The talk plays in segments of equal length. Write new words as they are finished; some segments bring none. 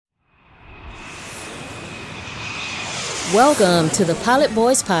Welcome to the Pilot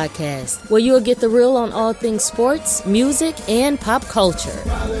Boys Podcast, where you'll get the real on all things sports, music, and pop culture.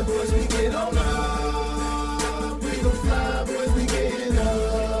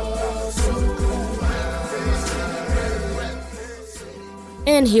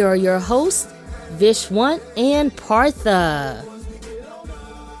 And here are your hosts, Vishwant and Partha.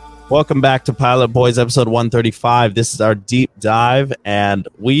 Welcome back to Pilot Boys episode 135. This is our deep dive, and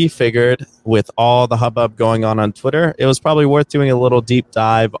we figured with all the hubbub going on Twitter, it was probably worth doing a little deep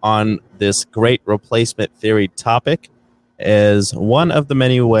dive on this great replacement theory topic as one of the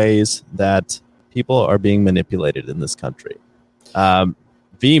many ways that people are being manipulated in this country.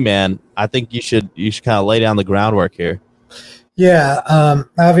 V, man, I think you should kind of lay down the groundwork here. Yeah,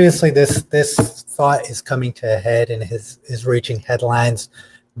 obviously this thought is coming to a head and is reaching headlines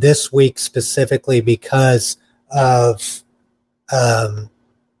this week specifically because of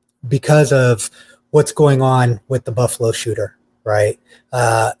what's going on with the Buffalo shooter, right?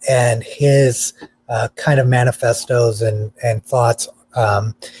 And his kind of manifestos and thoughts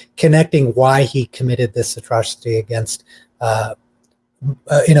connecting why he committed this atrocity against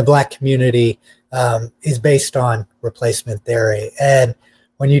in a Black community is based on replacement theory. And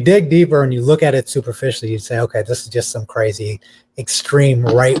when you dig deeper and you look at it superficially, you say, okay, this is just some crazy, extreme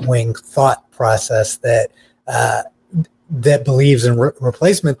right-wing thought process that believes in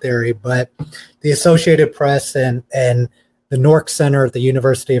replacement theory. But the Associated Press and the Nork Center at the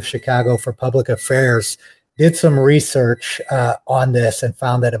University of Chicago for Public Affairs did some research on this and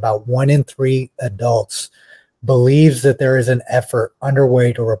found that about 1 in 3 adults believes that there is an effort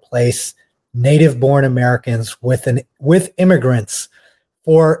underway to replace native-born Americans with immigrants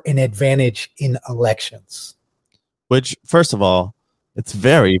for an advantage in elections. Which, first of all, it's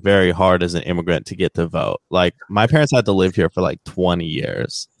very, very hard as an immigrant to get to vote. Like, my parents had to live here for like 20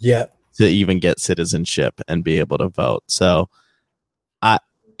 years to even get citizenship and be able to vote. So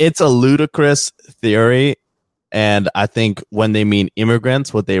it's a ludicrous theory. And I think when they mean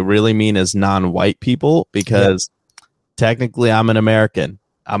immigrants, what they really mean is non-white people, because technically I'm an American.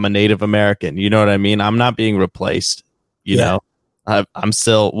 I'm a Native American. You know what I mean? I'm not being replaced, you know? I'm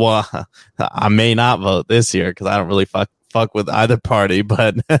still, well, I may not vote this year because I don't really fuck with either party,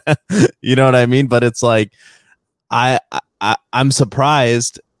 but you know what I mean? But it's like, I'm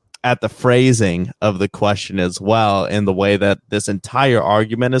surprised at the phrasing of the question as well, in the way that this entire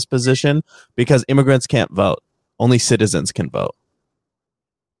argument is positioned, because immigrants can't vote. Only citizens can vote.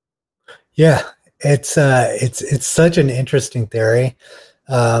 Yeah, it's such an interesting theory.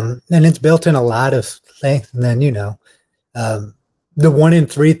 And it's built in a lot of things. And then, the 1 in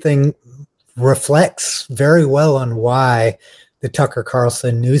 3 thing reflects very well on why the Tucker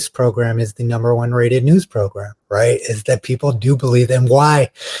Carlson news program is the #1 rated news program, right? Is that people do believe in why?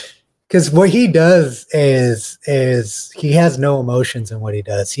 Because what he does is he has no emotions in what he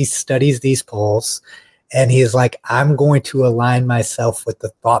does. He studies these polls and he's like, I'm going to align myself with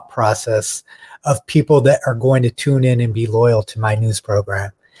the thought process of people that are going to tune in and be loyal to my news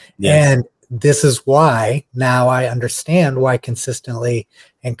program. Yes. And this is why now I understand why consistently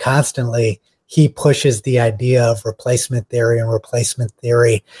and constantly he pushes the idea of replacement theory and replacement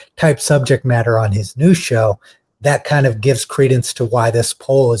theory type subject matter on his news show. That kind of gives credence to why this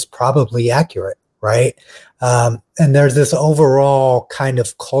poll is probably accurate, right? And there's this overall kind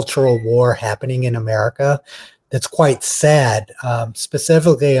of cultural war happening in America that's quite sad,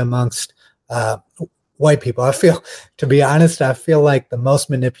 specifically amongst white people. To be honest, I feel like the most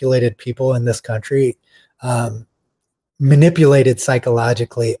manipulated people in this country, manipulated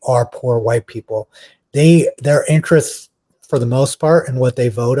psychologically, are poor white people. Their interests, for the most part, and what they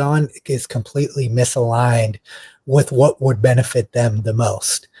vote on is completely misaligned with what would benefit them the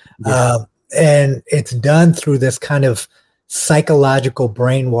most. Yeah. And it's done through this kind of psychological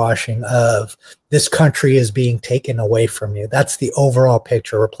brainwashing of this country is being taken away from you. That's the overall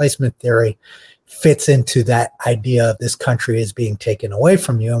picture. Replacement theory fits into that idea of this country is being taken away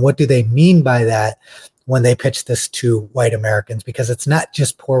from you. And what do they mean by that when they pitch this to white Americans? Because it's not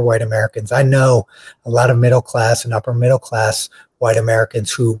just poor white Americans. I know a lot of middle class and upper middle class white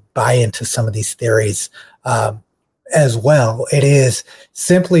Americans who buy into some of these theories as well. It is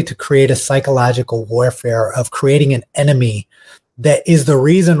simply to create a psychological warfare of creating an enemy that is the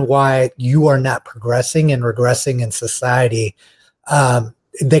reason why you are not progressing and regressing in society.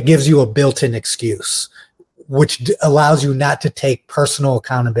 That gives you a built-in excuse, which allows you not to take personal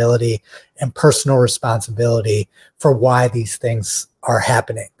accountability and personal responsibility for why these things are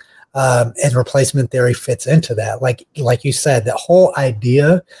happening. And replacement theory fits into that. Like you said, the whole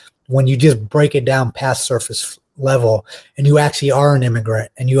idea, when you just break it down past surface level and you actually are an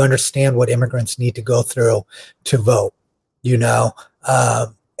immigrant and you understand what immigrants need to go through to vote, you know,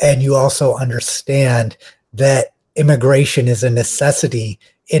 and you also understand that immigration is a necessity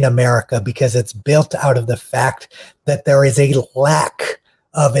in America because it's built out of the fact that there is a lack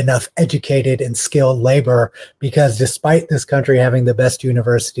of enough educated and skilled labor, because despite this country having the best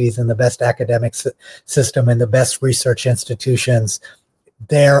universities and the best academic system and the best research institutions,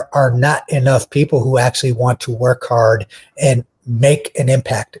 there are not enough people who actually want to work hard and make an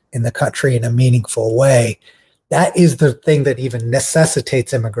impact in the country in a meaningful way. That is the thing that even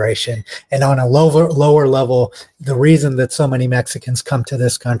necessitates immigration. And on a lower level, the reason that so many Mexicans come to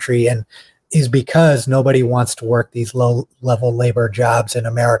this country and is because nobody wants to work these low-level labor jobs in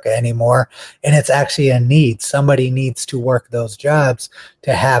America anymore. And it's actually a need. Somebody needs to work those jobs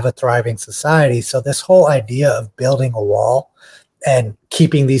to have a thriving society. So this whole idea of building a wall and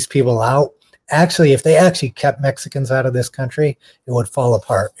keeping these people out, actually, if they actually kept Mexicans out of this country, it would fall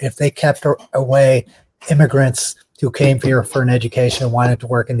apart. If they kept away immigrants who came here for an education and wanted to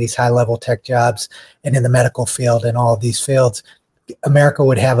work in these high-level tech jobs and in the medical field and all of these fields, America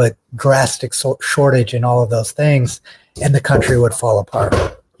would have a drastic shortage in all of those things, and the country would fall apart.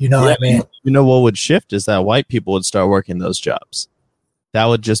 You know what I mean? You know what would shift is that white people would start working those jobs. That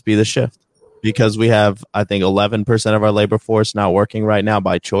would just be the shift, because we have, I think, 11% of our labor force not working right now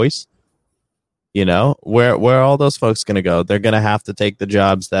by choice. You know, where are all those folks going to go? They're going to have to take the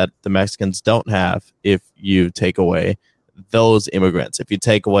jobs that the Mexicans don't have if you take away those immigrants. If you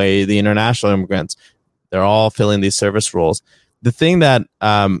take away the international immigrants, they're all filling these service roles. The thing that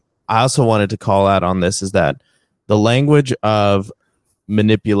I also wanted to call out on this is that the language of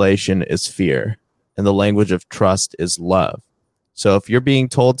manipulation is fear, and the language of trust is love. So if you're being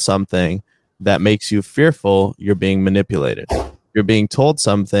told something that makes you fearful, you're being manipulated. You're being told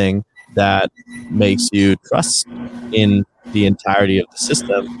something that makes you trust in the entirety of the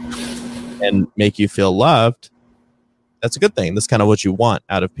system and make you feel loved. That's a good thing. That's kind of what you want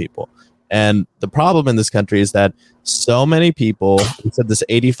out of people. And the problem in this country is that so many people, we said this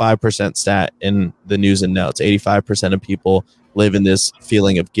 85% stat in the news and notes, 85% of people live in this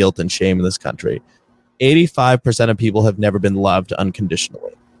feeling of guilt and shame in this country. 85% of people have never been loved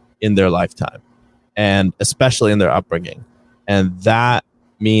unconditionally in their lifetime, and especially in their upbringing. And that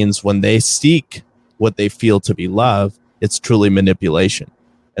means when they seek what they feel to be love, it's truly manipulation.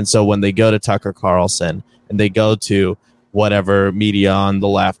 And so when they go to Tucker Carlson and they go to whatever media on the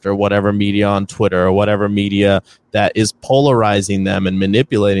left or whatever media on Twitter or whatever media that is polarizing them and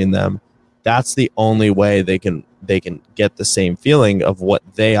manipulating them, that's the only way they can get the same feeling of what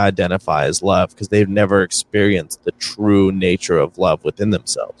they identify as love, because they've never experienced the true nature of love within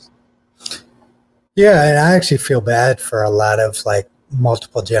themselves. Yeah, and I actually feel bad for a lot of like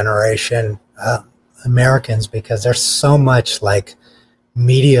multiple generation Americans, because there's so much like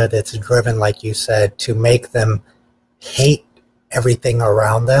media that's driven, like you said, to make them hate everything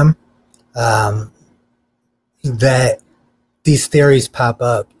around them, that these theories pop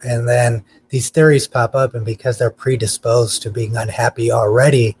up, and then these theories pop up, and because they're predisposed to being unhappy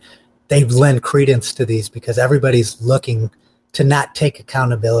already, they lend credence to these because everybody's looking to not take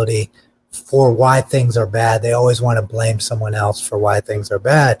accountability for why things are bad. They always want to blame someone else for why things are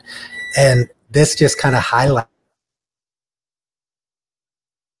bad. And this just kind of highlights.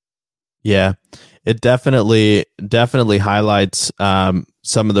 Yeah, it definitely highlights some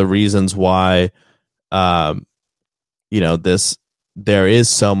of the reasons why, there is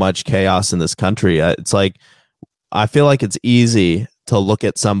so much chaos in this country. It's like, I feel like it's easy to look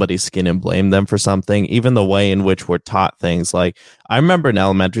at somebody's skin and blame them for something, even the way in which we're taught things. Like, I remember in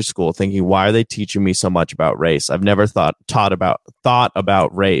elementary school thinking, why are they teaching me so much about race? I've never thought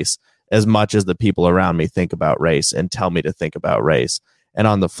about race as much as the people around me think about race and tell me to think about race. And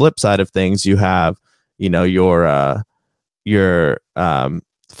on the flip side of things, you have, your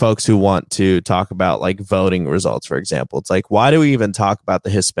folks who want to talk about like voting results, for example. It's like, why do we even talk about the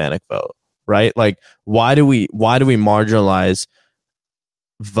Hispanic vote, right? Like, why do we marginalize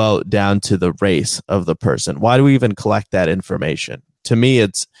vote down to the race of the person? Why do we even collect that information? To me,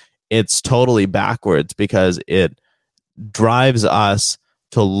 it's totally backwards, because it drives us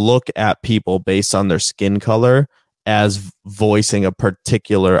to look at people based on their skin color as voicing a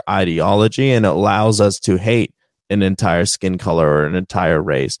particular ideology, and it allows us to hate an entire skin color or an entire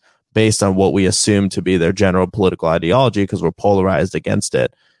race based on what we assume to be their general political ideology, because we're polarized against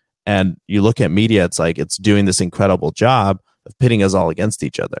it. And you look at media, it's like it's doing this incredible job of pitting us all against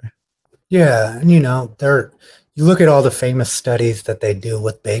each other. Yeah, and you look at all the famous studies that they do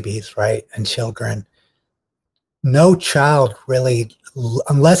with babies, right, and children. No child really,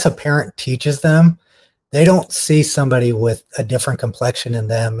 unless a parent teaches them, they don't see somebody with a different complexion in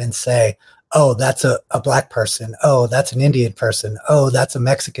them and say, oh, that's a black person. Oh, that's an Indian person. Oh, that's a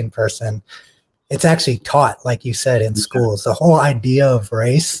Mexican person. It's actually taught, like you said, in schools. The whole idea of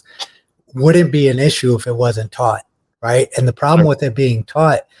race wouldn't be an issue if it wasn't taught, right? And the problem with it being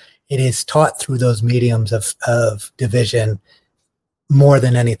taught, it is taught through those mediums of division more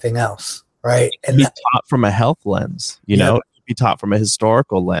than anything else, right? And be taught from a health lens, you know, it could be taught from a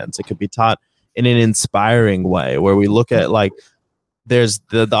historical lens. It could be taught in an inspiring way where we look at, like, there's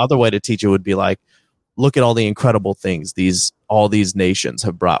the other way to teach it would be like, look at all the incredible things all these nations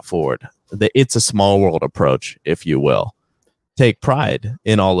have brought forward. It's a small world approach, if you will. Take pride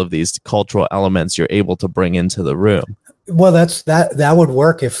in all of these cultural elements you're able to bring into the room. Well, that would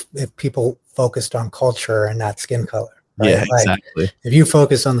work if people focused on culture and not skin color. Right? Yeah, exactly. Like, if you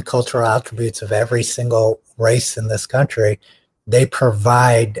focus on the cultural attributes of every single race in this country, they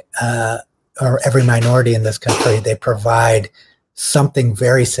provide, or every minority in this country, they provide something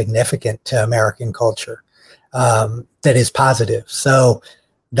very significant to American culture that is positive. So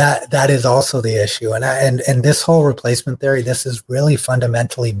that is also the issue. And this whole replacement theory, this is really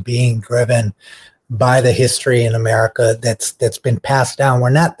fundamentally being driven by the history in America that's been passed down. We're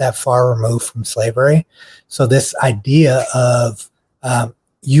not that far removed from slavery. So this idea of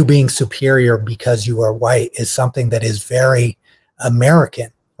you being superior because you are white is something that is very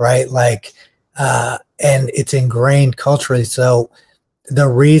American, right? Like, and it's ingrained culturally. So the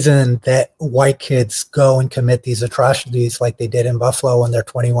reason that white kids go and commit these atrocities like they did in Buffalo when they're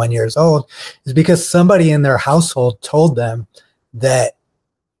 21 years old is because somebody in their household told them that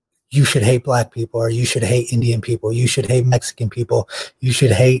you should hate black people, or you should hate Indian people, you should hate Mexican people, you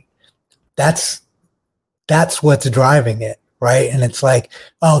should hate. That's what's driving it, right? And it's like,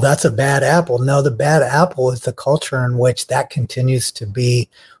 oh, that's a bad apple. No, the bad apple is the culture in which that continues to be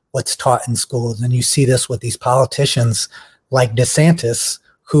what's taught in schools. And you see this with these politicians like DeSantis,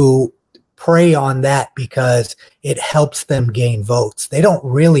 who prey on that because it helps them gain votes. They don't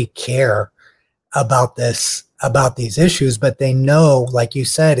really care about these issues, but they know, like you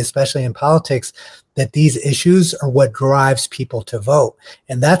said, especially in politics, that these issues are what drives people to vote.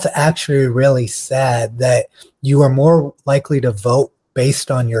 And that's actually really sad, that you are more likely to vote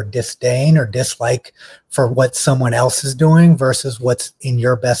based on your disdain or dislike for what someone else is doing versus what's in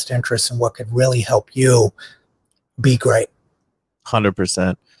your best interest and what could really help you be great.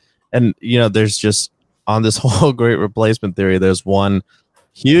 100%. And, you know, there's just, on this whole great replacement theory, there's one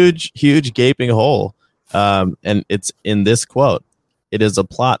huge gaping hole. And it's in this quote: "It is a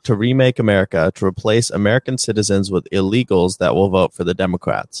plot to remake America, to replace American citizens with illegals that will vote for the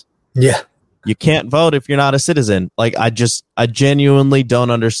Democrats." Yeah. You can't vote if you're not a citizen. Like, I genuinely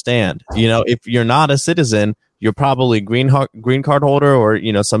don't understand. You know, if you're not a citizen, you're probably a green card holder or,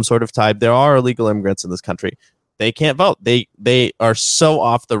 you know, some sort of type. There are illegal immigrants in this country. They can't vote. They are so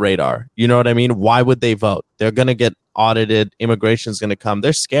off the radar. You know what I mean? Why would they vote? They're going to get audited. Immigration's going to come.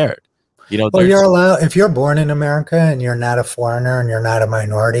 They're scared. You know, well, you're allowed, if you're born in America and you're not a foreigner and you're not a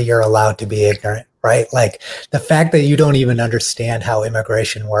minority, you're allowed to be ignorant, right? Like, the fact that you don't even understand how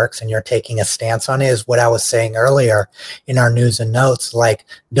immigration works and you're taking a stance on it is what I was saying earlier in our news and notes. Like,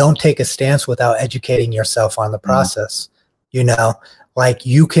 don't take a stance without educating yourself on the process. You know, like,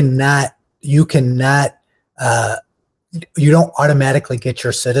 you don't automatically get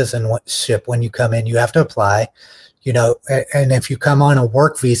your citizenship when you come in. You have to apply. You know, and if you come on a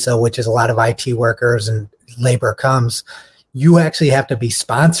work visa, which is a lot of IT workers and labor comes, you actually have to be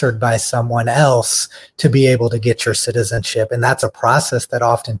sponsored by someone else to be able to get your citizenship. And that's a process that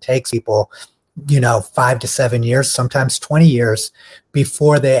often takes people, you know, 5 to 7 years, sometimes 20 years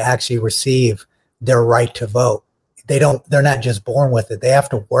before they actually receive their right to vote. They're not just born with it. They have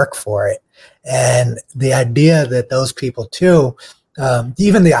to work for it. And the idea that those people too,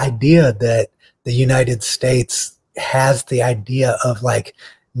 even the idea that the United States has the idea of like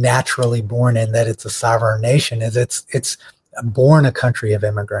naturally born and that it's a sovereign nation is it's born a country of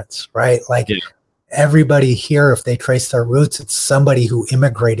immigrants, right? Like, everybody here, if they trace their roots, it's somebody who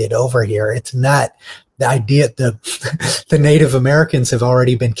immigrated over here. It's not the idea the Native Americans have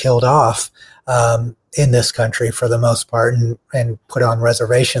already been killed off in this country for the most part and put on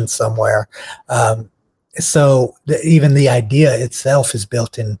reservations somewhere. So even the idea itself is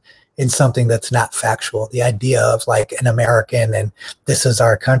built in something that's not factual. The idea of like an American and this is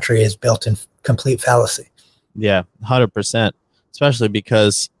our country is built in complete fallacy. Yeah, 100%. Especially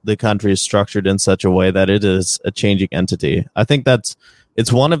because the country is structured in such a way that it is a changing entity. I think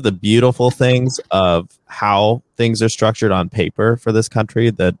it's one of the beautiful things of how things are structured on paper for this country,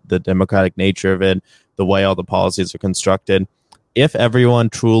 the democratic nature of it, the way all the policies are constructed. If everyone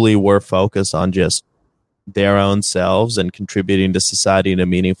truly were focused on just their own selves and contributing to society in a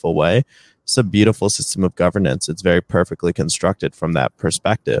meaningful way, it's a beautiful system of governance. It's very perfectly constructed from that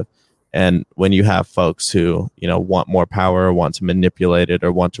perspective. And when you have folks who, want more power, or want to manipulate it,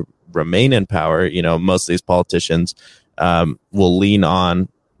 or want to remain in power, most of these politicians will lean on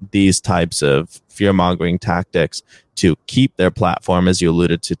these types of fear-mongering tactics to keep their platform, as you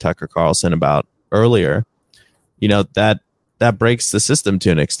alluded to Tucker Carlson about earlier. That breaks the system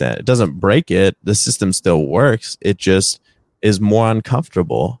to an extent. It doesn't break it. The system still works. It just is more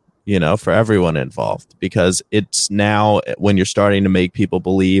uncomfortable, for everyone involved, because it's now, when you're starting to make people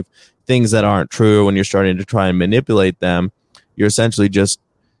believe things that aren't true, when you're starting to try and manipulate them, you're essentially just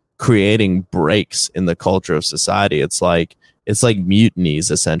creating breaks in the culture of society. It's like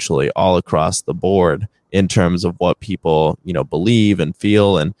mutinies essentially all across the board in terms of what people, believe and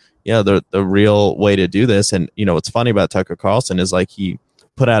feel. And the real way to do this. And, what's funny about Tucker Carlson is he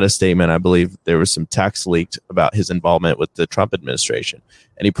put out a statement. I believe there was some text leaked about his involvement with the Trump administration.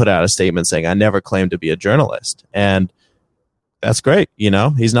 And he put out a statement saying, "I never claimed to be a journalist." And that's great.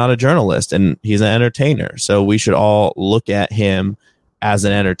 He's not a journalist and he's an entertainer. So we should all look at him as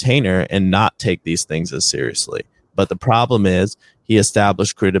an entertainer and not take these things as seriously. But the problem is he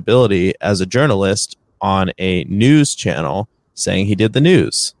established credibility as a journalist on a news channel saying he did the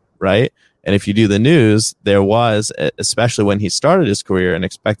news. Right. And if you do the news, there was, especially when he started his career, an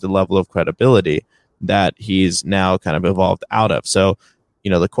expected level of credibility that he's now kind of evolved out of. So,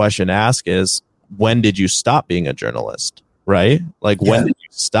 the question to ask is, when did you stop being a journalist? Right? When did you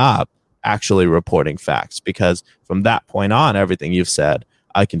stop actually reporting facts? Because from that point on, everything you've said,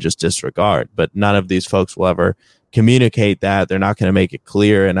 I can just disregard. But none of these folks will ever communicate that. They're not going to make it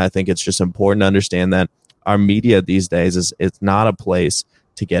clear. And I think it's just important to understand that our media these days it's not a place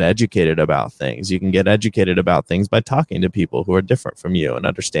to get educated about things. You can get educated about things by talking to people who are different from you and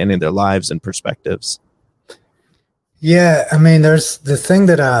understanding their lives and perspectives. Yeah, I mean, there's the thing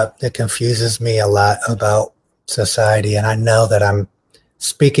that confuses me a lot about society, and I know that I'm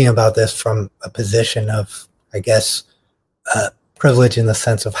speaking about this from a position of, I guess, privilege in the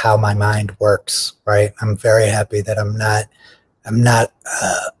sense of how my mind works, right? I'm very happy that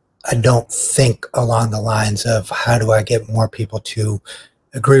I don't think along the lines of how do I get more people to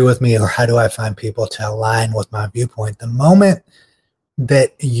agree with me, or how do I find people to align with my viewpoint. The moment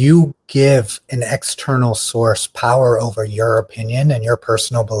that you give an external source power over your opinion and your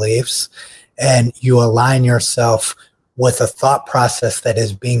personal beliefs, and you align yourself with a thought process that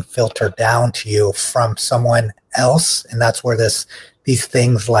is being filtered down to you from someone else, and that's where these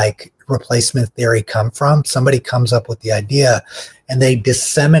things like replacement theory come from. Somebody comes up with the idea and they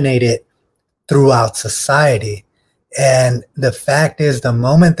disseminate it throughout society. And the fact is, the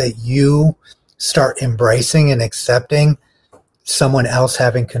moment that you start embracing and accepting someone else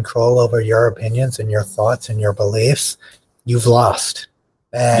having control over your opinions and your thoughts and your beliefs, you've lost.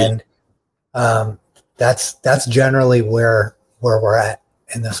 And that's generally where we're at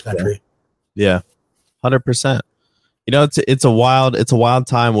in this country. Yeah, 100%. It's a wild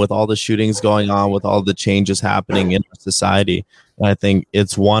time with all the shootings going on, with all the changes happening in society. And I think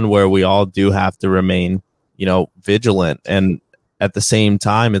it's one where we all do have to remain, vigilant. And at the same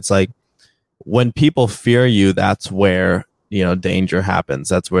time, it's like when people fear you, that's where, danger happens.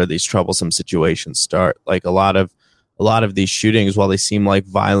 That's where these troublesome situations start. Like a lot of these shootings, while they seem like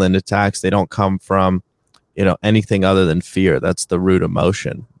violent attacks, they don't come from, anything other than fear. That's the root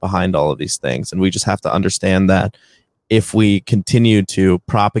emotion behind all of these things. And we just have to understand that if we continue to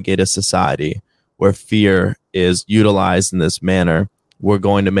propagate a society where fear is utilized in this manner, we're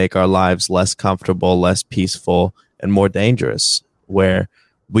going to make our lives less comfortable, less peaceful, and more dangerous, where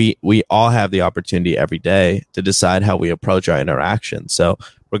we all have the opportunity every day to decide how we approach our interaction. So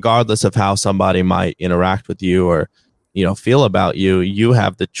regardless of how somebody might interact with you or, feel about you, you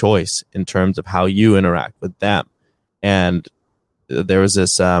have the choice in terms of how you interact with them. And there was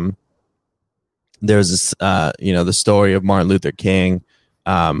this, the story of Martin Luther King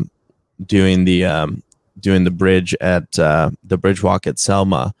doing the bridge at the bridge walk at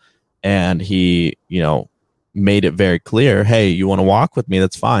Selma, and he made it very clear, hey, you want to walk with me,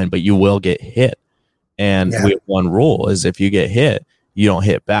 that's fine, but you will get hit. And we have one rule, is if you get hit, you don't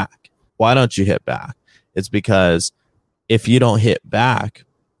hit back. Why don't you hit back? It's because if you don't hit back,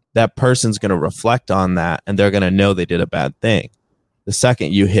 that person's going to reflect on that and they're going to know they did a bad thing. The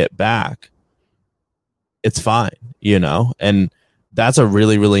second you hit back, it's fine, and that's a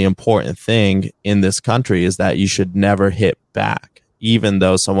really, really important thing in this country, is that you should never hit back, even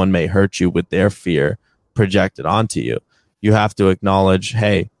though someone may hurt you with their fear projected onto you. You have to acknowledge,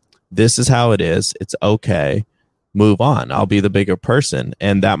 hey, this is how it is. It's okay. Move on. I'll be the bigger person.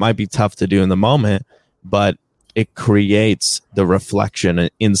 And that might be tough to do in the moment, but it creates the reflection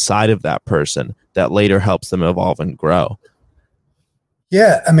inside of that person that later helps them evolve and grow.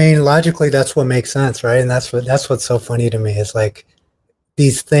 Yeah, I mean, logically, that's what makes sense, right? And that's what's so funny to me is like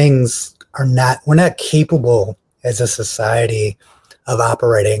these things we're not capable as a society of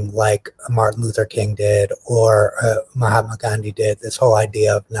operating like Martin Luther King did or Mahatma Gandhi did. This whole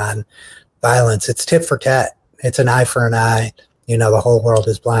idea of non-violence, it's tit for tat. It's an eye for an eye. The whole world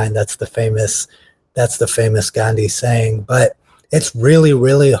is blind. That's the famous Gandhi saying. But it's really,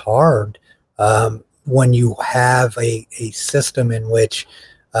 really hard when you have a system in which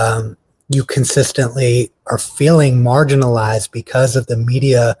you consistently are feeling marginalized because of the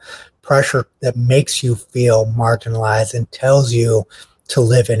media pressure that makes you feel marginalized and tells you to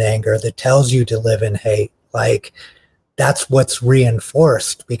live in anger, that tells you to live in hate. Like, that's what's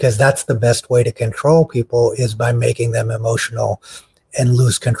reinforced, because that's the best way to control people, is by making them emotional and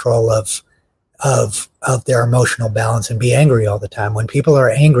lose control of their emotional balance and be angry all the time. When people are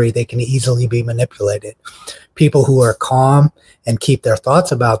angry, they can easily be manipulated. People who are calm and keep their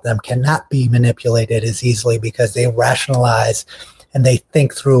thoughts about them cannot be manipulated as easily, because they rationalize and they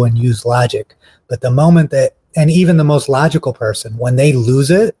think through and use logic. But the moment and even the most logical person, when they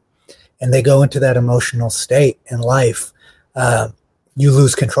lose it and they go into that emotional state in life, you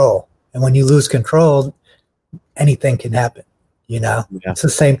lose control. And when you lose control, anything can happen. Yeah. It's the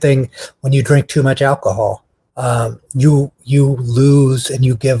same thing when you drink too much alcohol. You lose and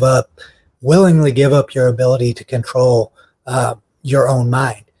you willingly give up your ability to control your own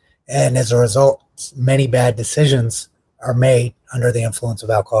mind. And as a result, many bad decisions are made under the influence of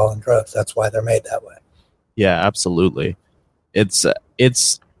alcohol and drugs. That's why they're made that way. Yeah, absolutely. It's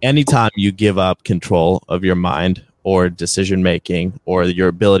anytime you give up control of your mind or decision making or your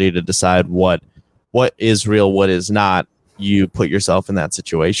ability to decide what is real, what is not, you put yourself in that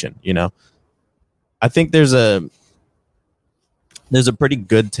situation. I think there's a pretty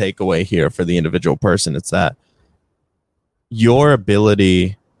good takeaway here for the individual person. It's that your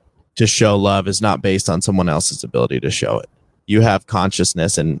ability to show love is not based on someone else's ability to show it. You have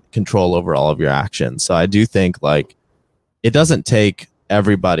consciousness and control over all of your actions. So I do think it doesn't take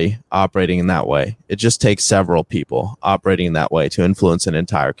everybody operating in that way. It just takes several people operating in that way to influence an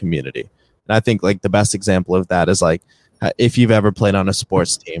entire community. And I think the best example of that is if you've ever played on a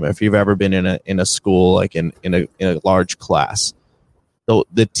sports team, if you've ever been in a school, in a large class,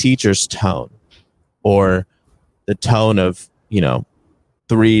 the teacher's tone or the tone of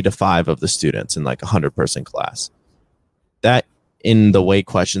 3 to 5 of the students in 100-person class, that in the way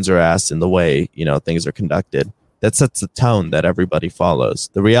questions are asked and the way things are conducted, that sets the tone that everybody follows.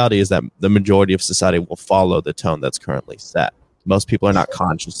 The reality is that the majority of society will follow the tone that's currently set. Most people are not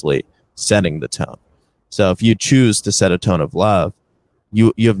consciously setting the tone. So if you choose to set a tone of love,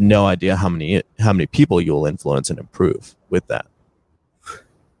 you have no idea how many people you will influence and improve with that.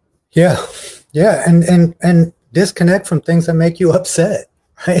 Yeah, and disconnect from things that make you upset,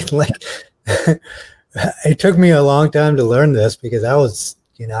 right? It took me a long time to learn this, because I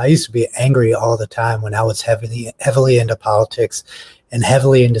used to be angry all the time when I was heavily into politics and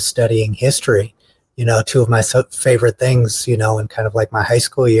heavily into studying history. Two of my favorite things, in kind of my high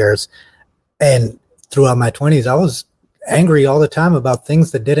school years. And throughout my 20s, I was angry all the time about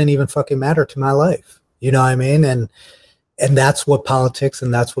things that didn't even fucking matter to my life. You know what I mean? And that's what politics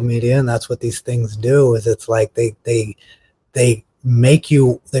and that's what media and that's what these things do, is it's they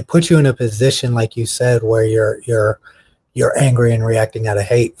put you in a position, like you said, where you're angry and reacting out of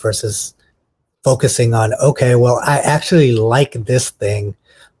hate versus focusing on, okay, well, I actually like this thing.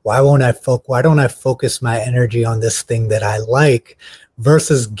 Why don't I focus my energy on this thing that I like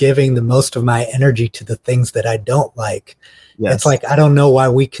versus giving the most of my energy to the things that I don't like? Yes. It's I don't know why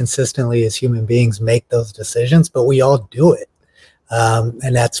we consistently as human beings make those decisions, but we all do it.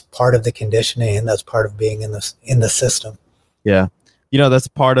 And that's part of the conditioning, and that's part of being in the system. Yeah. That's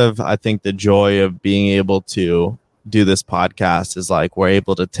part of, I think, the joy of being able to do this podcast is we're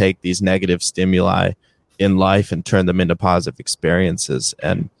able to take these negative stimuli in life and turn them into positive experiences.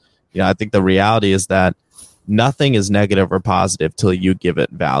 And, I think the reality is that nothing is negative or positive till you give it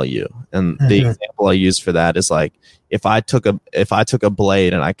value. And the example I use for that is if I took a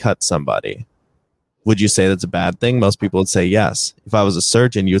blade and I cut somebody, would you say that's a bad thing? Most people would say yes. If I was a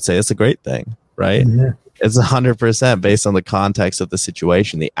surgeon, you would say it's a great thing, right? Mm-hmm. It's 100% based on the context of the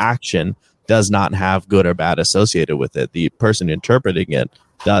situation. The action does not have good or bad associated with it. The person interpreting it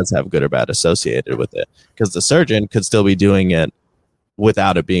does have good or bad associated with it, because the surgeon could still be doing it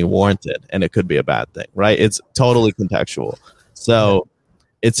without it being warranted, and it could be a bad thing, right? It's totally contextual. So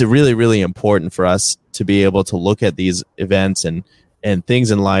it's really, really important for us to be able to look at these events and and things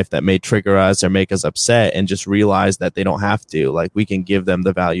in life that may trigger us or make us upset, and just realize that they don't have to. Like, we can give them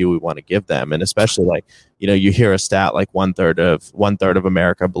the value we want to give them. And especially, like, you know, you hear a stat like one third of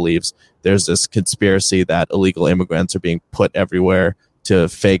America believes there's this conspiracy that illegal immigrants are being put everywhere to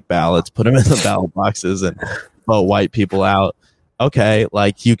fake ballots, put them in the ballot boxes and vote white people out. Okay,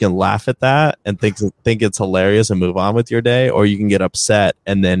 like, you can laugh at that and think it's hilarious and move on with your day, or you can get upset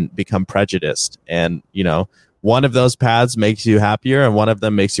and then become prejudiced. And, you know, one of those paths makes you happier, and one of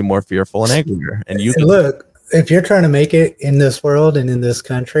them makes you more fearful and angrier. And you can look, if you're trying to make it in this world and in this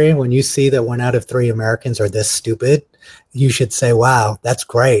country, when you see that 1 out of 3 Americans are this stupid, you should say, wow, that's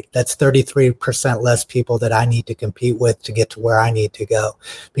great. That's 33% less people that I need to compete with to get to where I need to go,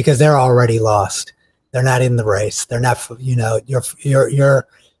 because they're already lost. They're not in the race. They're not, you know, you're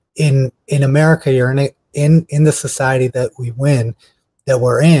in America, you're in the society that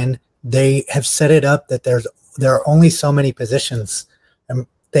we're in. They have set it up that there are only so many positions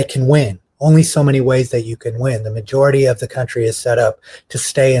that can win, only so many ways that you can win. The majority of the country is set up to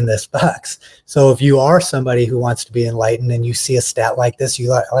stay in this box. So if you are somebody who wants to be enlightened and you see a stat like this, you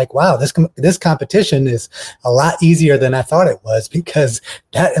like, wow, this competition is a lot easier than I thought it was, because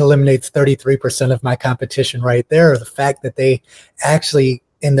that eliminates 33% of my competition right there. The fact that they actually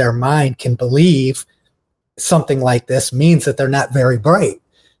in their mind can believe something like this means that they're not very bright.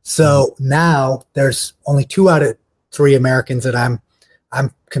 So now there's only 2 out of 3 Americans that I'm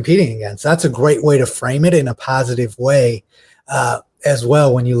competing against. That's a great way to frame it in a positive way as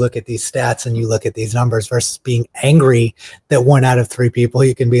well. When you look at these stats and you look at these numbers, versus being angry that 1 out of 3 people,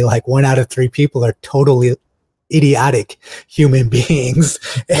 you can be like, 1 out of 3 people are totally idiotic human beings.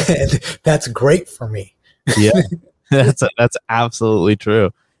 And that's great for me. Yeah, that's absolutely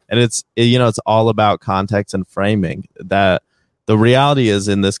true. And it's all about context and framing. That the reality is,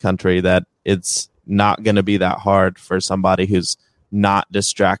 in this country, that it's not going to be that hard for somebody who's not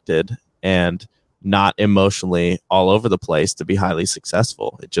distracted and not emotionally all over the place to be highly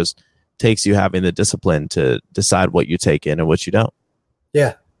successful. It just takes you having the discipline to decide what you take in and what you don't.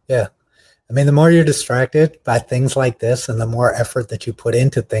 Yeah. I mean, the more you're distracted by things like this, and the more effort that you put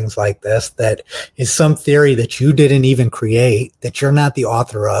into things like this, that is some theory that you didn't even create, that you're not the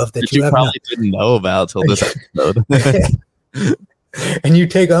author of, that you probably didn't know about till this episode. And you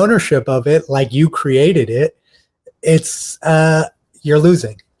take ownership of it like you created it, it's you're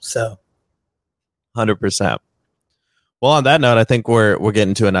losing. So 100%. Well, on that note, I think we're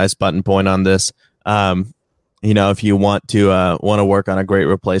getting to a nice button point on this. If you want to work on a great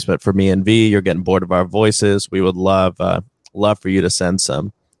replacement for me and V, you're getting bored of our voices, we would love for you to send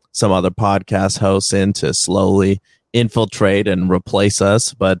some other podcast hosts in to slowly infiltrate and replace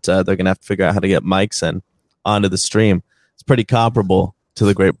us, but they're gonna have to figure out how to get mics and onto the stream. It's pretty comparable to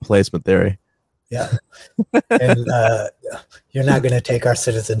the great replacement theory. Yeah. And you're not going to take our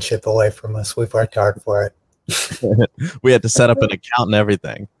citizenship away from us. We've worked hard for it. We had to set up an account and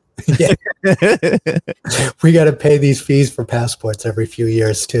everything. Yeah. We got to pay these fees for passports every few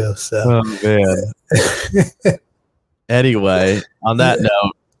years too. So, oh, man. Anyway, on that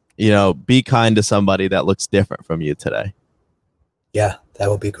note, be kind to somebody that looks different from you today. Yeah, that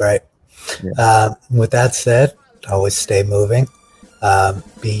would be great. Yeah. With that said, always stay moving.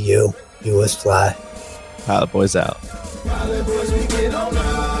 Be you. You was fly. Pilot Boys out. Pilot Boys, we get on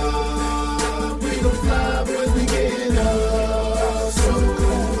up.